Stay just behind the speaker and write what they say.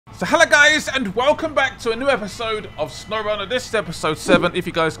So hello guys, and welcome back to a new episode of SnowRunner. This is episode 7. If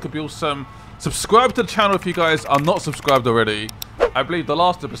you guys could be awesome, subscribe to the channel if you guys are not subscribed already. I believe the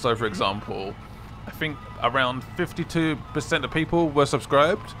last episode, for example, I think around 52% of people were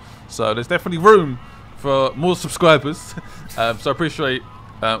subscribed. So there's definitely room for more subscribers. So I appreciate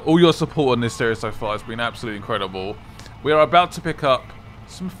all your support on this series so far. It's been absolutely incredible. We are about to pick up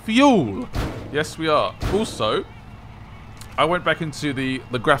some fuel. Yes, we are. Also, I went back into the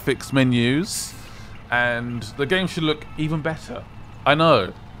graphics menus, and the game should look even better. I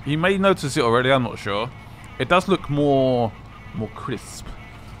know. You may notice it already, I'm not sure. It does look more crisp,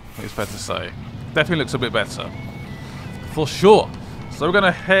 I think it's fair to say. Definitely looks a bit better. For sure. So we're going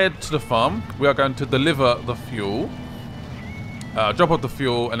to head to the farm. We are going to deliver the fuel, drop off the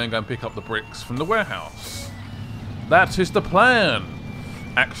fuel, and then go and pick up the bricks from the warehouse. That is the plan.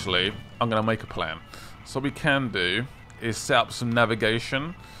 Actually, I'm going to make a plan. So what we can do is set up some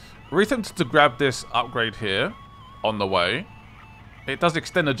navigation. We're tempted to grab this upgrade here on the way. It does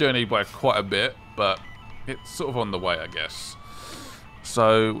extend the journey by quite a bit, but it's sort of on the way, I guess.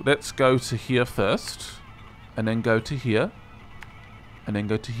 So let's go to here first, and then go to here, and then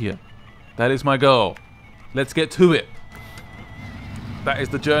go to here. That is my goal. Let's get to it. That is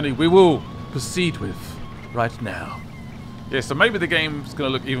the journey we will proceed with right now. Yeah, so maybe the game's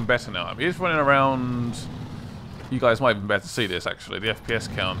going to look even better now. I mean, it's running around... You guys might even be able to see this, actually. The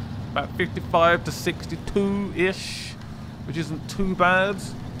FPS count. About 55 to 62-ish, which isn't too bad.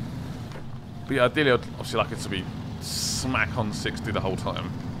 But yeah, ideally, I'd obviously like it to be smack on 60 the whole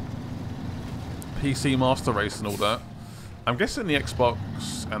time. PC Master Race and all that. I'm guessing the Xbox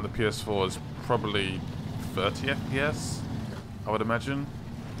and the PS4 is probably 30 FPS, I would imagine.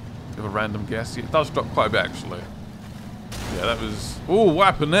 With a random guess. It does drop quite a bit, actually. Yeah, that was... Ooh, what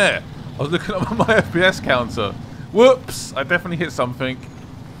happened there? I was looking at my FPS counter. Whoops! I definitely hit something.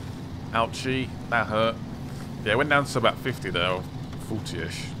 Ouchie. That hurt. Yeah, it went down to about 50 there.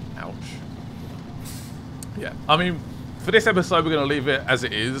 40-ish. Ouch. Yeah. I mean, for this episode, we're going to leave it as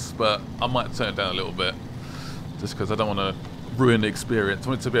it is, but I might turn it down a little bit. Just because I don't want to ruin the experience. I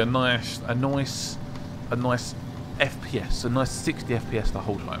want it to be a nice FPS. A nice 60 FPS the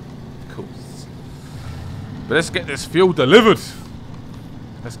whole time. Cool. But let's get this fuel delivered.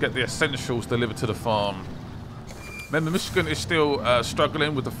 Let's get the essentials delivered to the farm. Remember, Michigan is still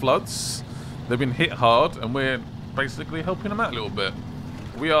struggling with the floods. They've been hit hard, and we're basically helping them out a little bit.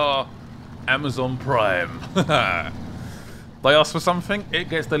 We are Amazon Prime. They ask for something, it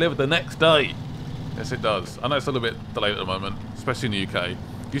gets delivered the next day. Yes, it does. I know it's a little bit delayed at the moment, especially in the UK.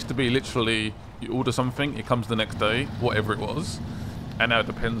 It used to be literally, you order something, it comes the next day, whatever it was. And now it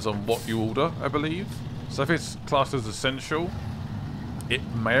depends on what you order, I believe. So if it's classed as essential, it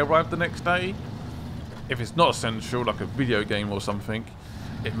may arrive the next day. If it's not essential, like a video game or something,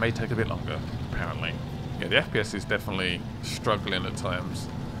 it may take a bit longer, apparently. Yeah, the FPS is definitely struggling at times.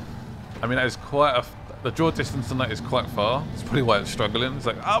 I mean, that is quite a... The draw distance on that is quite far. It's probably why it's struggling. It's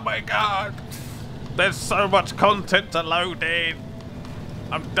like, oh my god! There's so much content to load in!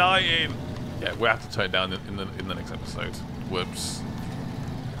 I'm dying! Yeah, we'll have to turn it down in the next episode. Whoops.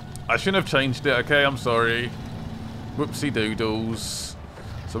 I shouldn't have changed it, okay? I'm sorry. Whoopsie doodles.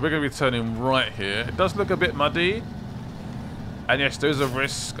 So we're going to be turning right here. It does look a bit muddy. And yes, there is a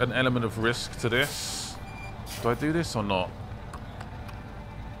risk, an element of risk to this. Do I do this or not?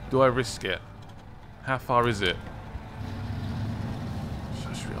 Do I risk it? How far is it?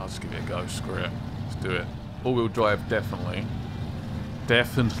 I'll just give it a go. Screw it. Let's do it. All-wheel drive, definitely.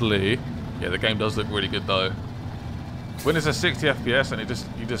 Definitely. Yeah, the game does look really good, though. When it's a 60 FPS and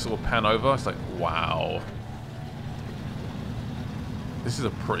you just sort of pan over, it's like, wow. This is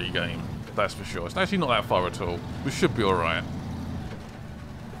a pretty game, that's for sure. It's actually not that far at all. We should be alright.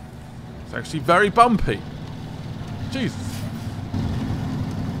 It's actually very bumpy. Jesus.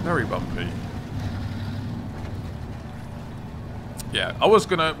 Very bumpy. Yeah, I was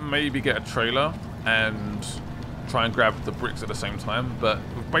going to maybe get a trailer and try and grab the bricks at the same time, but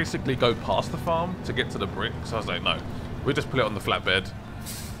we basically go past the farm to get to the bricks. So I was like, no, we'll just put it on the flatbed.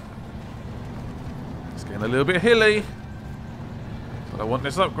 It's getting a little bit hilly. But I want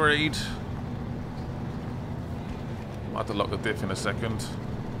this upgrade. I'll have to lock the diff in a second.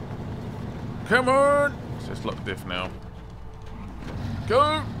 Come on! Let's just lock the diff now.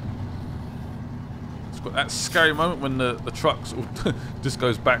 Go! It's got that scary moment when the truck sort of just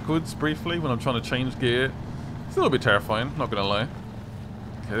goes backwards briefly when I'm trying to change gear. It's a little bit terrifying, not gonna lie.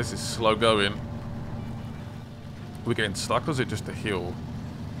 Okay, this is slow going. We're getting stuck, or is it just a hill?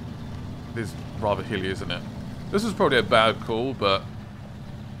 It is rather hilly, isn't it? This is probably a bad call, but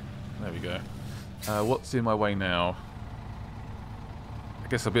there we go. What's in my way now?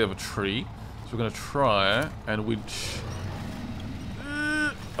 gets a bit of a tree. So we're going to try and winch.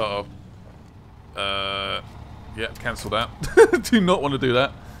 Uh-oh. Yeah, cancel that. Do not want to do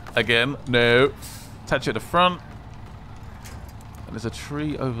that. Again, no. Attach it at the front. And there's a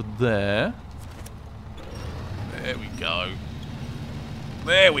tree over there. There we go.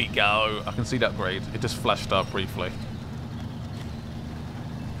 There we go. I can see that grade. It just flashed up briefly.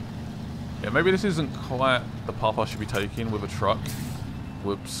 Yeah, maybe this isn't quite the path I should be taking with a truck.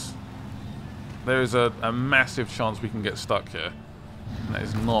 Whoops. There is a massive chance we can get stuck here. And that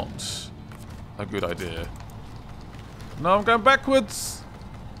is not a good idea. No, I'm going backwards.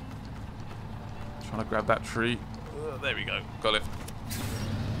 Trying to grab that tree. There we go. Got it.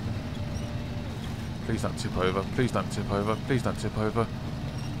 Please don't tip over. Please don't tip over. Please don't tip over.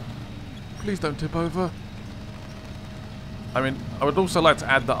 Please don't tip over. I mean, I would also like to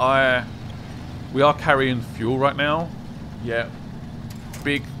add that we are carrying fuel right now. Yeah.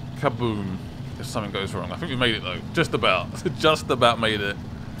 Big kaboom if something goes wrong. I think we made it though. Just about. Just about made it.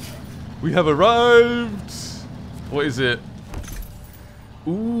 We have arrived. What is it?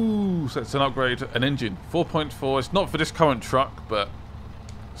 Ooh, so it's an upgrade. An engine. 4.4. It's not for this current truck, but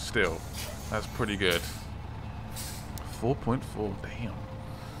still. That's pretty good. 4.4. Damn.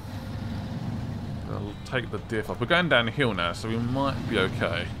 I'll take the diff up. We're going downhill now, so we might be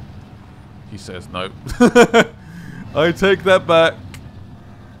okay. He says no. I take that back.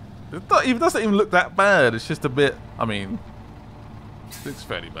 It doesn't even look that bad. It's just a bit, I mean, it's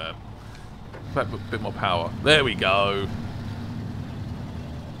fairly bad. A bit more power. There we go.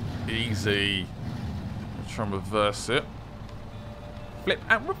 Easy. Let's try and reverse it. Flip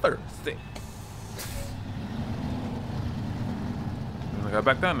and reverse it. I'm going to go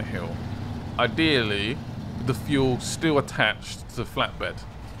back down the hill. Ideally, the fuel still attached to the flatbed.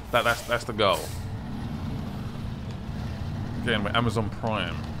 That's the goal. Again, with Amazon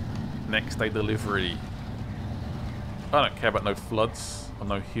Prime. Next day delivery. I don't care about no floods or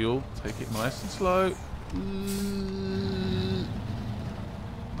no hill. Take it nice and slow.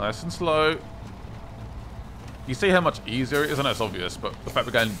 Nice and slow. You see how much easier it is? I know it's obvious, but the fact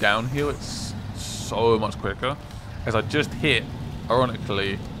we're going downhill, it's so much quicker. As I just hit,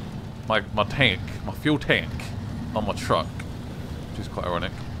 ironically, my tank, my fuel tank on my truck, which is quite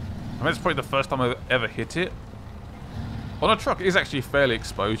ironic. I mean, it's probably the first time I've ever hit it. On a truck, it is actually fairly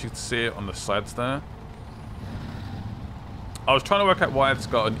exposed. You can see it on the sides there. I was trying to work out why it's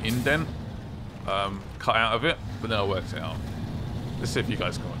got an indent cut out of it, but then I worked it out. Let's see if you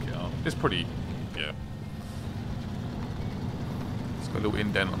guys can work it out. It's pretty, yeah. It's got a little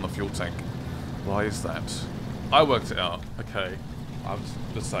indent on the fuel tank. Why is that? I worked it out. Okay. I was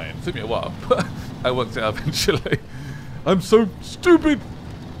just saying. It took me a while, but I worked it out eventually. I'm so stupid!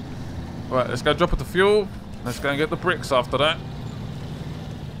 Alright, let's go drop at the fuel. Let's go and get the bricks after that.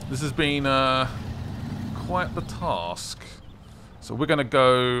 This has been quite the task. So we're going to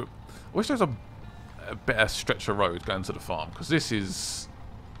go... I wish there was a better stretch of road going to the farm, because this is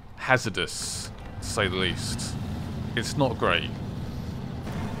hazardous, to say the least. It's not great.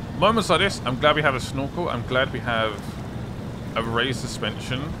 Moments like this, I'm glad we have a snorkel. I'm glad we have a raised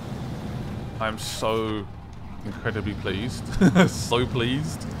suspension. I'm so incredibly pleased. So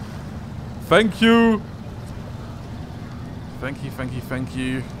pleased. Thank you! Thank you, thank you, thank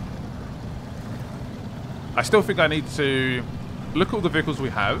you. I still think I need to look at all the vehicles we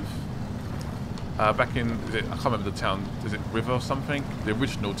have. Back in, I can't remember the town, is it River or something? The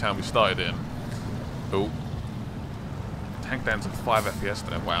original town we started in. Oh. Tank down to 5 FPS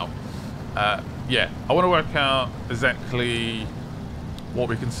today, wow. Yeah, I want to work out exactly what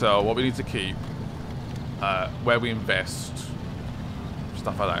we can sell, what we need to keep, where we invest,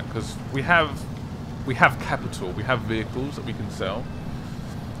 stuff like that. Because we have capital, we have vehicles that we can sell.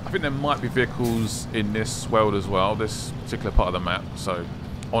 I think there might be vehicles in this world as well, this particular part of the map, so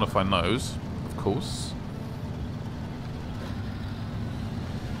I want to find those, of course.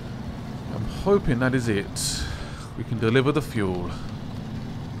 I'm hoping that is it. We can deliver the fuel.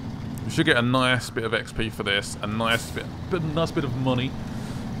 We should get a nice bit of XP for this, a nice bit of money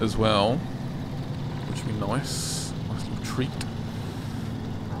as well, which would be nice. Nice little treat.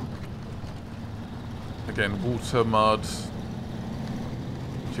 Again, water, mud.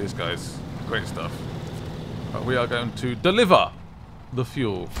 Cheers, guys. Great stuff. But we are going to deliver the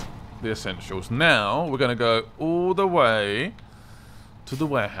fuel, the essentials. Now, we're going to go all the way to the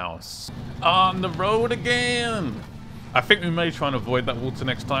warehouse. On the road again! I think we may try and avoid that water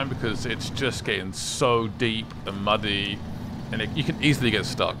next time because it's just getting so deep and muddy and you can easily get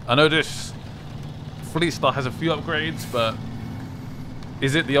stuck. I know this Fleetstar has a few upgrades, but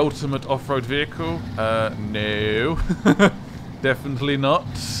is it the ultimate off-road vehicle? No. Definitely not.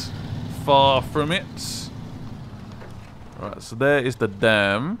 Far from it. Right, so there is the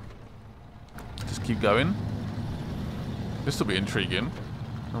dam. Just keep going. This will be intriguing.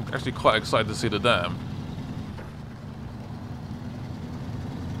 I'm actually quite excited to see the dam.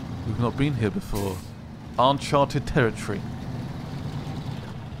 We've not been here before. Uncharted territory.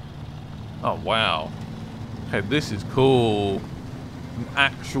 Oh, wow. Okay, this is cool. An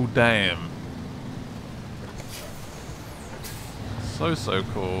actual dam. So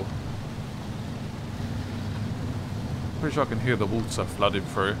cool. Pretty sure I can hear the water flooding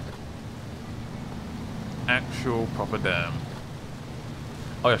through. Actual proper dam.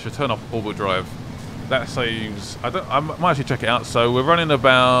 Oh yeah, I should turn off all-wheel drive. That saves... I might actually check it out. So we're running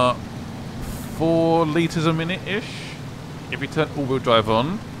about 4 litres a minute-ish. If you turn all-wheel drive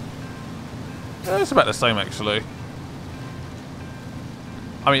on. It's about the same actually.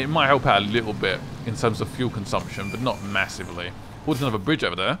 I mean, it might help out a little bit in terms of fuel consumption, but not massively. Oh, there's another bridge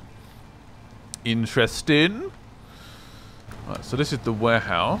over there. Interesting. Right, so this is the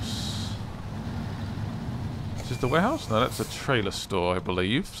warehouse. Is this the warehouse? No, that's a trailer store, I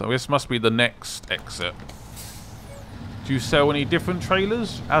believe. So this must be the next exit. Do you sell any different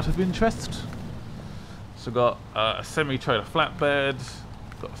trailers out of interest? So got a semi-trailer flatbed,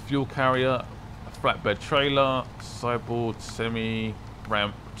 got a fuel carrier, a flatbed trailer, sideboard,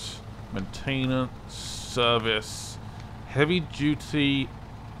 semi-ramped, maintenance, service, heavy-duty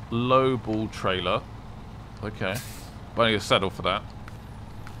low-ball trailer. Okay. But I need a saddle for that,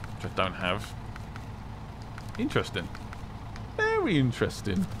 which I don't have. Interesting. Very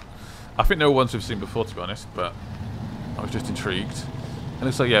interesting. I think they're all ones we've seen before, to be honest, but I was just intrigued. And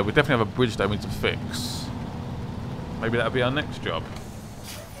it's like, yeah, we definitely have a bridge that we need to fix. Maybe that'll be our next job.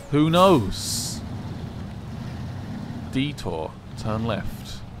 Who knows? Detour. Turn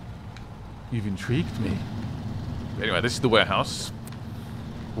left. You've intrigued me. Anyway, this is the warehouse.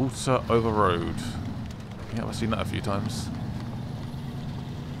 Water over road. Yeah, I've seen that a few times.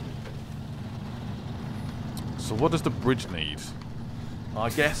 So what does the bridge need? I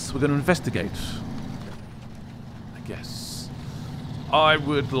guess we're going to investigate. I guess. I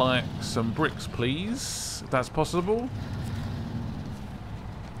would like some bricks, please. If that's possible.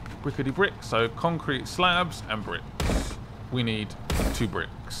 Brickety brick. So concrete slabs and bricks. We need 2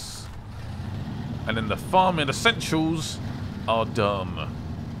 bricks. And then the farming essentials are done.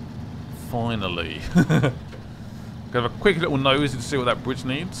 Finally. Gonna have a quick little nose to see what that bridge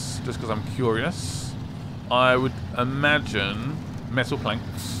needs, just because I'm curious. I would imagine metal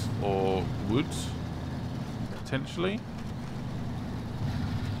planks or wood, potentially.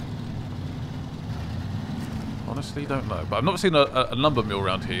 Honestly, don't know. But I've not seen a lumber mill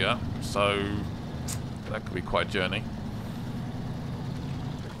around here yet, so that could be quite a journey.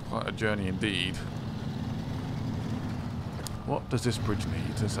 Quite a journey indeed. What does this bridge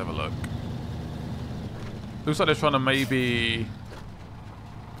need? Let's have a look. Looks like they're trying to maybe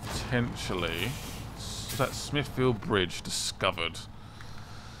potentially. Is that Smithfield Bridge discovered?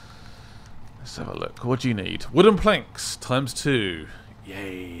 Let's have a look. What do you need? Wooden planks times 2.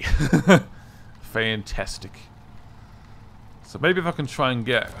 Yay. Fantastic. So maybe if I can try and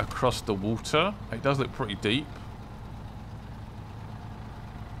get across the water. It does look pretty deep.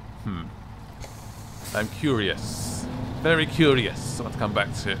 I'm curious. Very curious. I'll have to come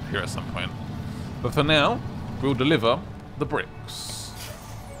back to it here at some point. But for now, we'll deliver the bricks.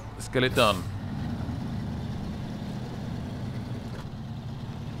 Let's get it done.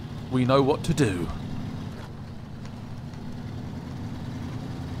 We know what to do.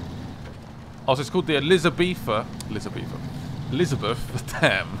 Oh, so it's called the Elizabeth Dam.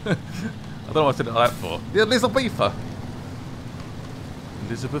 I don't know what I said that for. The Elizabeth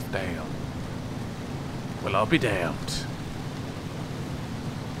Dam. Well, I'll be damned.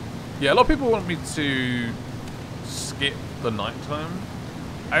 Yeah, a lot of people want me to skip the nighttime.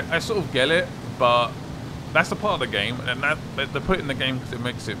 I sort of get it, but that's a part of the game, and that they put it in the game because it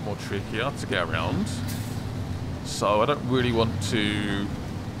makes it more trickier to get around. So I don't really want to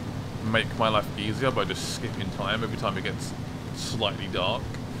make my life easier by just skipping time every time it gets slightly dark.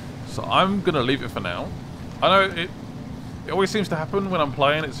 So I'm gonna leave it for now. I know it always seems to happen when I'm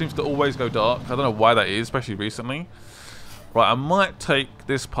playing. It seems to always go dark. I don't know why that is, especially recently. Right, I might take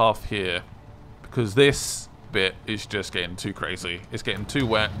this path here because this bit is just getting too crazy. It's getting too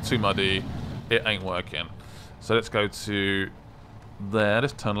wet, too muddy. It ain't working. So let's go to there.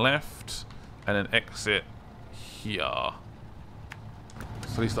 Let's turn left and then exit here.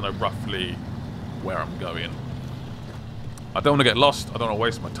 So at least I know roughly where I'm going. I don't want to get lost. I don't want to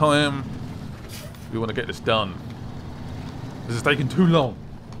waste my time. We want to get this done. This is taking too long.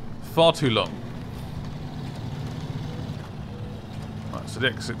 Far too long. So the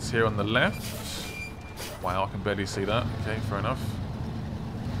exit's here on the left. Wow, I can barely see that. Okay, fair enough.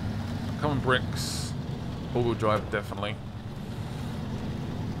 Come on, bricks. All-wheel drive, definitely.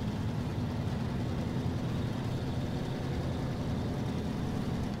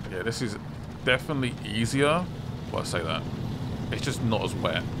 Yeah, this is definitely easier. Well, I say that. It's just not as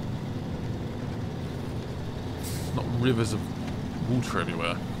wet. Not rivers of water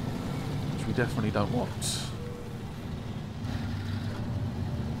everywhere, which we definitely don't want.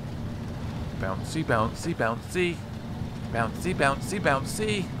 Bouncy, bouncy, bouncy. Bouncy, bouncy,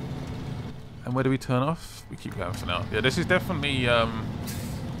 bouncy. And where do we turn off? We keep going for now. Yeah, this is definitely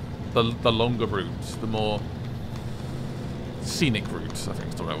the longer route, the more scenic route, I think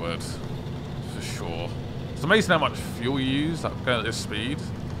is the right word. For sure. It's amazing how much fuel you use, like going at this speed.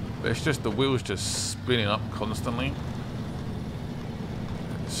 But it's just the wheels just spinning up constantly.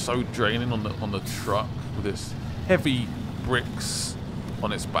 It's so draining on the truck with this heavy bricks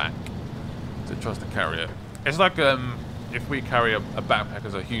on its back as it tries to carry it. It's like if we carry a backpack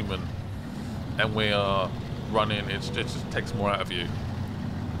as a human and we are running, it just takes more out of you.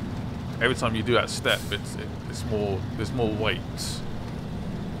 Every time you do that step, it's more. There's more weight.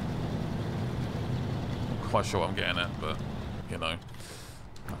 Not quite sure what I'm getting at, but you know,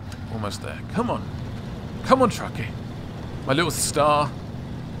 almost there. Come on, come on, truckie, my little star.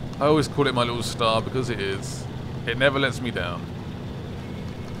 I always call it my little star because it is. It never lets me down.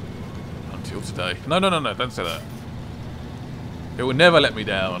 Until today. No, no, no, no! Don't say that. It will never let me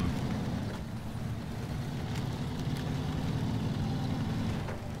down.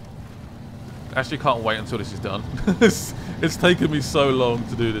 Actually can't wait until this is done. It's taken me so long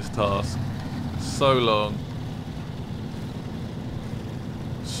to do this task. So long.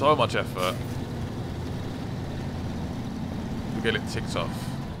 So much effort. To get it ticked off.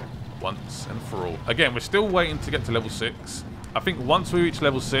 Once and for all. Again, we're still waiting to get to level 6. I think once we reach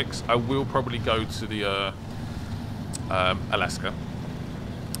level 6, I will probably go to the Alaska.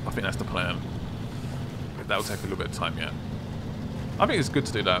 I think that's the plan. But that will take a little bit of time yet. I think it's good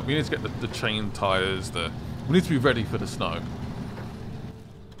to do that. We need to get the chain tires. We need to be ready for the snow.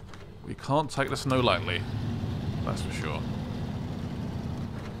 We can't take the snow lightly. That's for sure.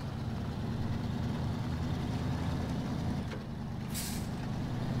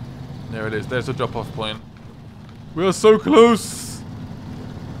 There it is. There's a drop-off point. We are so close.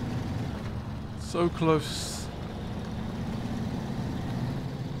 So close.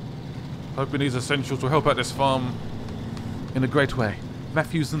 Hoping these essentials will help out this farm in a great way.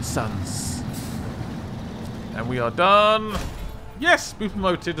 Matthews and Sons. And we are done. Yes, be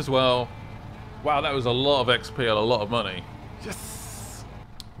promoted as well. Wow, that was a lot of XP and a lot of money. Yes.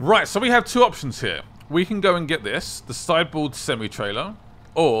 Right, so we have two options here. We can go and get this, the sideboard semi-trailer,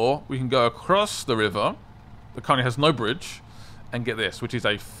 or we can go across the river that currently has no bridge and get this, which is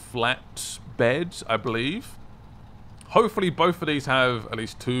a flat bed, I believe. Hopefully both of these have at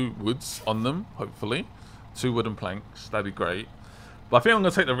least 2 woods on them, hopefully. 2 wooden planks, that'd be great. But I think I'm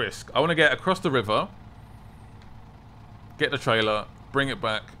going to take the risk. I want to get across the river, get the trailer, bring it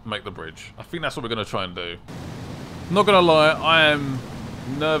back, make the bridge. I think that's what we're going to try and do. Not going to lie, I am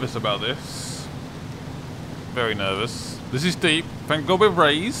nervous about this. Very nervous. This is deep. Thank God we're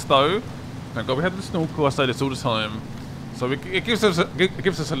raised, though. Thank God we had the snorkel. I say this all the time. So it gives us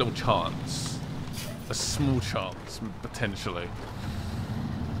a little chance. A small chance, potentially.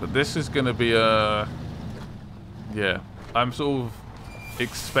 But this is going to be a... Yeah, I'm sort of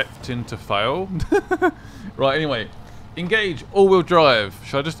expecting to fail. Right, anyway. Engage all-wheel drive.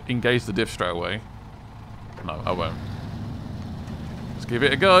 Should I just engage the diff straight away? No, I won't. Let's give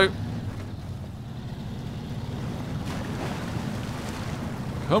it a go.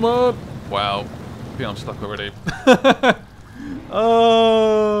 Come on. Wow. I think I'm stuck already.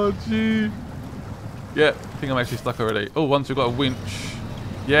 Oh, gee. Yeah, I think I'm actually stuck already. Oh, once we've got a winch.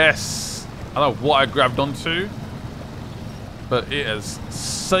 Yes. I don't know what I grabbed onto, but it has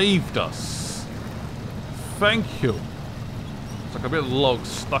saved us. Thank you. It's like a bit of log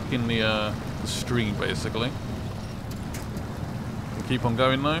stuck in the stream, basically. We'll keep on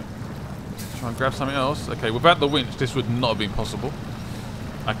going though. Try and grab something else. Okay, without the winch, this would not have been possible.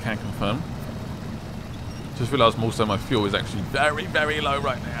 I can confirm. Just realised also my fuel is actually very, very low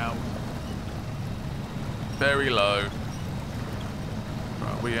right now. Very low.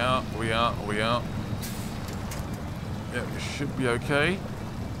 Right, we out. Yeah, we should be okay.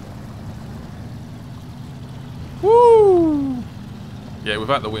 Woo! Yeah,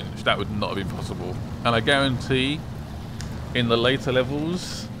 without the winch, that would not have been possible. And I guarantee, in the later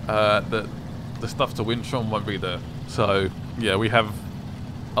levels, that the stuff to winch on won't be there. So, yeah, we have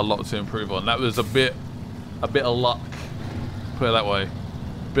a lot to improve on. That was a bit of luck, put it that way.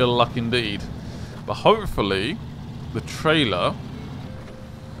 bit of luck indeed. But hopefully, the trailer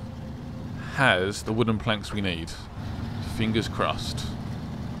has the wooden planks we need. Fingers crossed.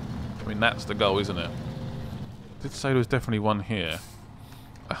 I mean, that's the goal, isn't it? Did say there was definitely one here.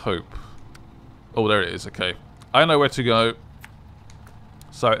 I hope. Oh, there it is. Okay. I know where to go.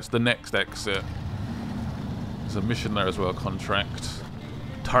 So it's the next exit. There's a mission there as well. Contract.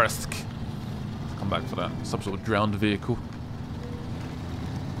 Tarsk. Come back for that. Some sort of drowned vehicle.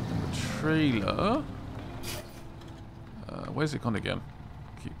 And the trailer. Where's it gone again?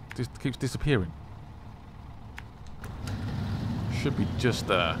 Keeps disappearing. Should be just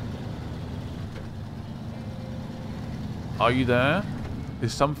there. Are you there?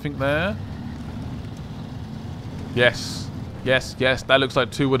 Is something there? Yes. Yes, yes. That looks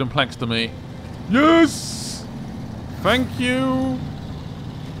like 2 wooden planks to me. Yes! Thank you.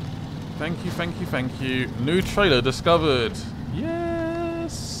 Thank you, thank you, thank you. New trailer discovered.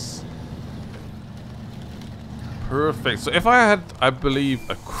 Yes! Perfect. So if I had, I believe,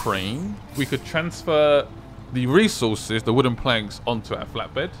 a crane, we could transfer the resources, the wooden planks, onto our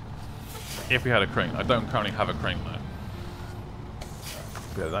flatbed. If we had a crane. I don't currently have a crane though.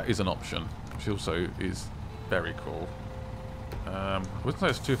 Yeah, that is an option, which also is very cool. I wouldn't say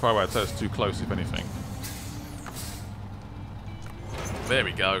it's too far away, I'd say it's too close, if anything. There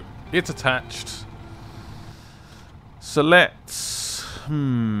we go. It's attached. So let's... how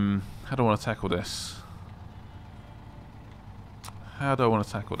do I want to tackle this? How do I want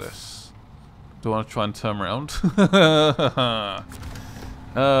to tackle this? Do I want to try and turn around?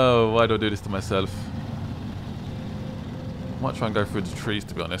 Oh, why do I do this to myself? Might try and go through the trees,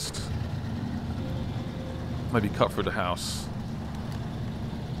 to be honest. Maybe cut through the house.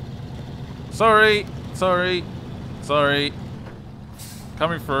 Sorry, sorry, sorry.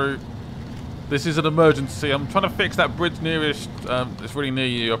 Coming through. This is an emergency. I'm trying to fix that bridge nearest. It's really near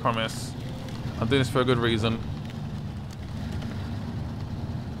you, I promise. I'm doing this for a good reason.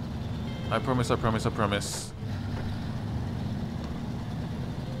 I promise, I promise, I promise.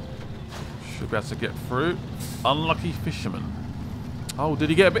 Should be able to get through. Unlucky fisherman. Oh, did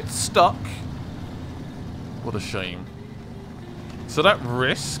he get a bit stuck? What a shame. So that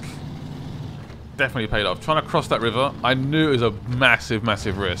risk definitely paid off. Trying to cross that river, I knew it was a massive,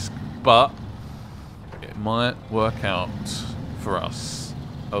 massive risk, but it might work out for us.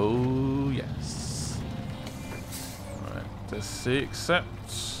 Oh, yes. Alright, let's see, accept.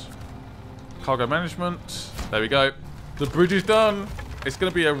 Cargo management. There we go. The bridge is done. It's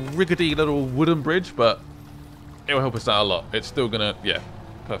going to be a rickety little wooden bridge, but it will help us out a lot. It's still going to, yeah,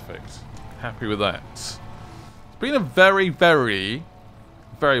 perfect. Happy with that. It's been a very, very,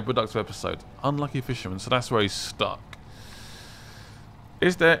 very productive episode. Unlucky fisherman, so that's where he's stuck.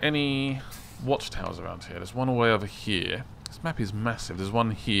 Is there any watchtowers around here? There's one all the way over here. This map is massive. There's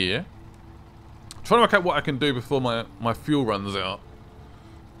one here. I'm trying to work out what I can do before my fuel runs out.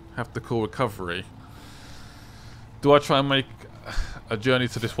 Have to call recovery. Do I try and make a journey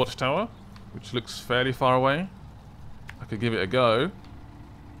to this watchtower, which looks fairly far away? I could give it a go.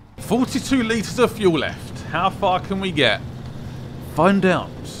 42 litres of fuel left. How far can we get? Find out.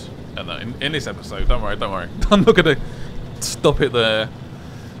 Oh, no, in this episode. Don't worry, don't worry. I'm not going to stop it there.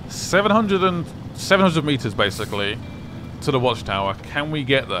 700 metres, basically, to the watchtower. Can we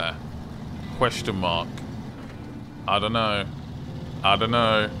get there? Question mark. I don't know. I don't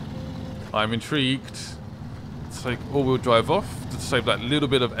know. I'm intrigued. Take all-wheel drive off to save that little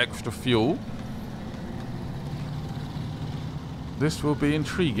bit of extra fuel. This will be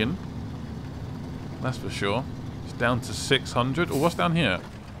intriguing. That's for sure. It's down to 600. Oh, what's down here?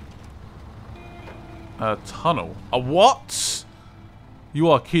 A tunnel. A what? You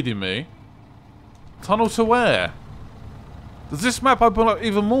are kidding me. Tunnel to where? Does this map open up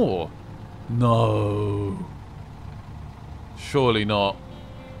even more? No. Surely not.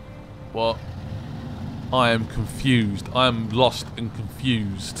 What? I am confused. I am lost and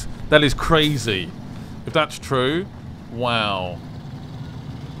confused. That is crazy. If that's true, wow.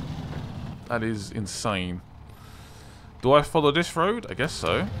 That is insane. Do I follow this road? I guess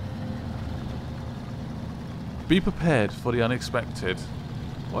so. Be prepared for the unexpected.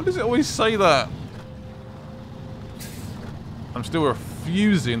 Why does it always say that? I'm still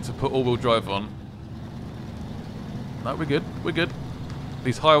refusing to put all-wheel drive on. No, we're good. We're good.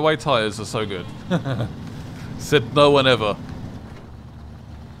 These highway tyres are so good. Said no one ever.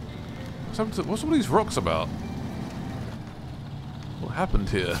 What's all these rocks about? What happened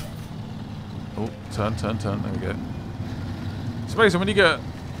here? Oh, turn, turn, turn. There we go. So basically, when you get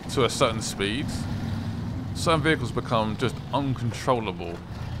to a certain speed, certain vehicles become just uncontrollable.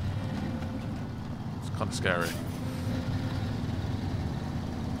 It's kind of scary.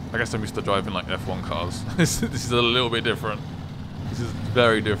 I guess I'm used to driving like F1 cars. This is a little bit different. This is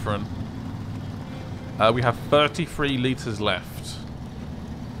very different. We have 33 litres left.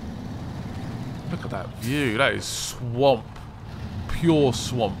 Look at that view. That is swamp. Pure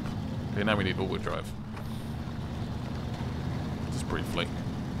swamp. Okay, now we need all-wheel drive. Just briefly.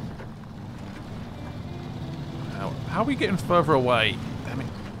 How are we getting further away? Damn it.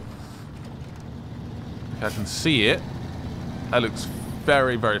 Okay, I can see it. That looks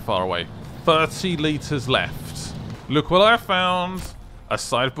very, very far away. 30 litres left. Look what I found. A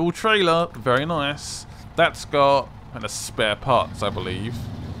sideball trailer. Very nice. That's got a spare parts, I believe.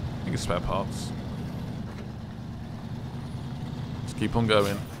 I think it's spare parts. Let's keep on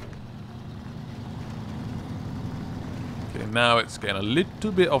going. Okay, now it's getting a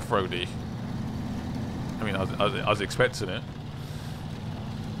little bit off-roady. I mean, I was expecting it.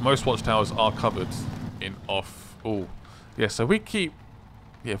 Most watchtowers are covered in off. Oh, yeah. So we keep,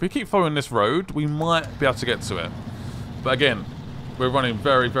 if we keep following this road, we might be able to get to it. But again, we're running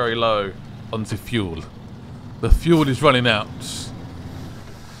very, very low onto fuel. The fuel is running out.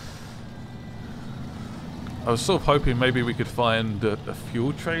 I was sort of hoping maybe we could find a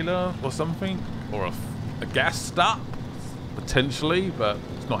fuel trailer or something, or a gas stop potentially, but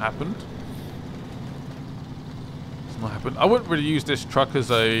it's not happened. Not happened. I wouldn't really use this truck as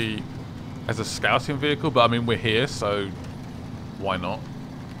a scouting vehicle, but I mean we're here, so why not?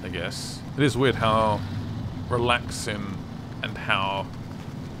 I guess it is weird how relaxing and how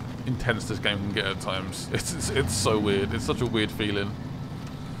intense this game can get at times. It's so weird. It's such a weird feeling.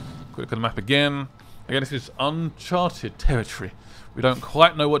 Quick look at the map again. Again, this is uncharted territory. We don't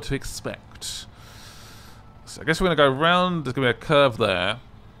quite know what to expect. So I guess we're gonna go around. There's gonna be a curve there.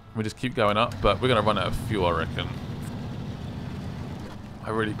 We just keep going up, but we're gonna run out of fuel, I reckon. I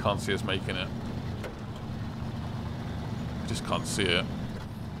really can't see us making it. I just can't see it.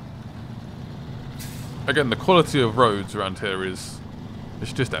 Again, the quality of roads around here it's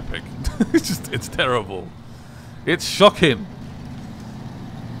just epic. it's terrible. It's shocking.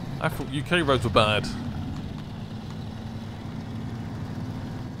 I thought UK roads were bad.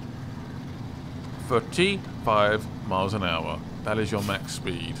 35 miles an hour. That is your max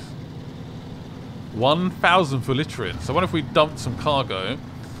speed. 1,000 for littering. So what if we dumped some cargo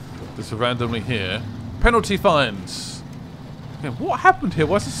just randomly here? Penalty fines. Okay, what happened here?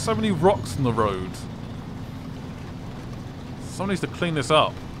 Why is there so many rocks on the road? Someone needs to clean this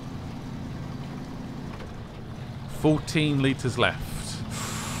up. 14 litres left.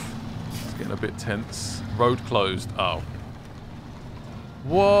 It's getting a bit tense. Road closed. Oh.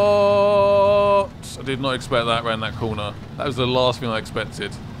 What? I did not expect that around that corner. That was the last thing I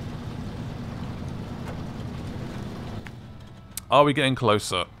expected. Are we getting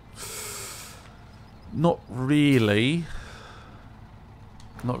closer? Not really.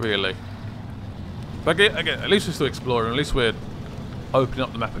 Not really. But again, at least we're still exploring. At least we're opening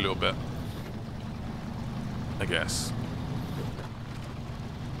up the map a little bit. I guess.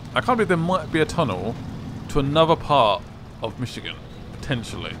 I can't believe there might be a tunnel to another part of Michigan.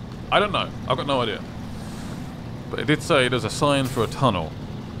 Potentially. I don't know. I've got no idea. But it did say there's a sign for a tunnel.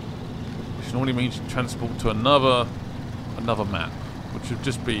 Which normally means transport to another map, which would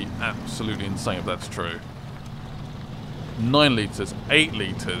just be absolutely insane if that's true. 9 litres, 8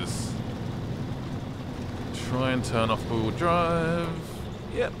 litres. Try and turn off all drive.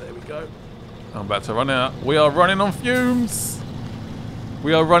 Yep, there we go. I'm about to run out. We are running on fumes.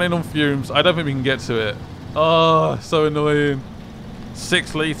 We are running on fumes. I don't think we can get to it. Oh, so annoying.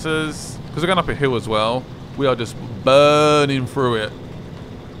 6 litres. Because we're going up a hill as well. We are just burning through it.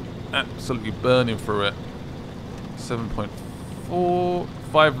 Absolutely burning through it. 7.4.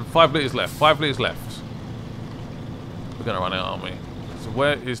 5 litres left. 5 litres left. We're going to run out, aren't we? So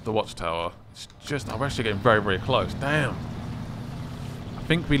where is the watchtower? It's just... we're actually getting very, very close. Damn. I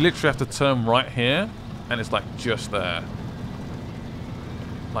think we literally have to turn right here. And it's like just there.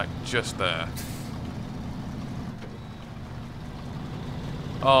 Like just there.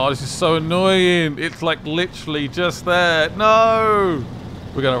 Oh, this is so annoying. It's like literally just there. No!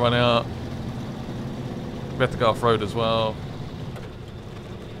 We're going to run out. We have to go off-road as well.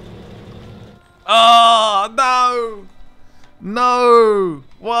 Oh, no! No!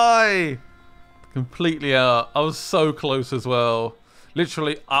 Why? Completely out. I was so close as well.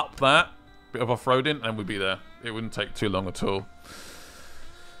 Literally up that bit of off-roading and we'd be there. It wouldn't take too long at all.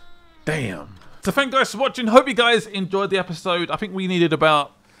 Damn. So thank you guys for watching. Hope you guys enjoyed the episode. I think we needed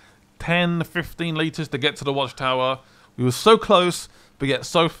about 10, 15 litres to get to the watchtower. We were so close, but yet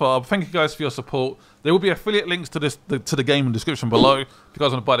so far. But thank you guys for your support. There will be affiliate links to the game in the description below if you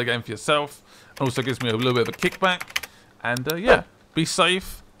guys want to buy the game for yourself. It also gives me a little bit of a kickback. And yeah, be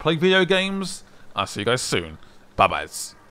safe, play video games. I'll see you guys soon. Bye-bye.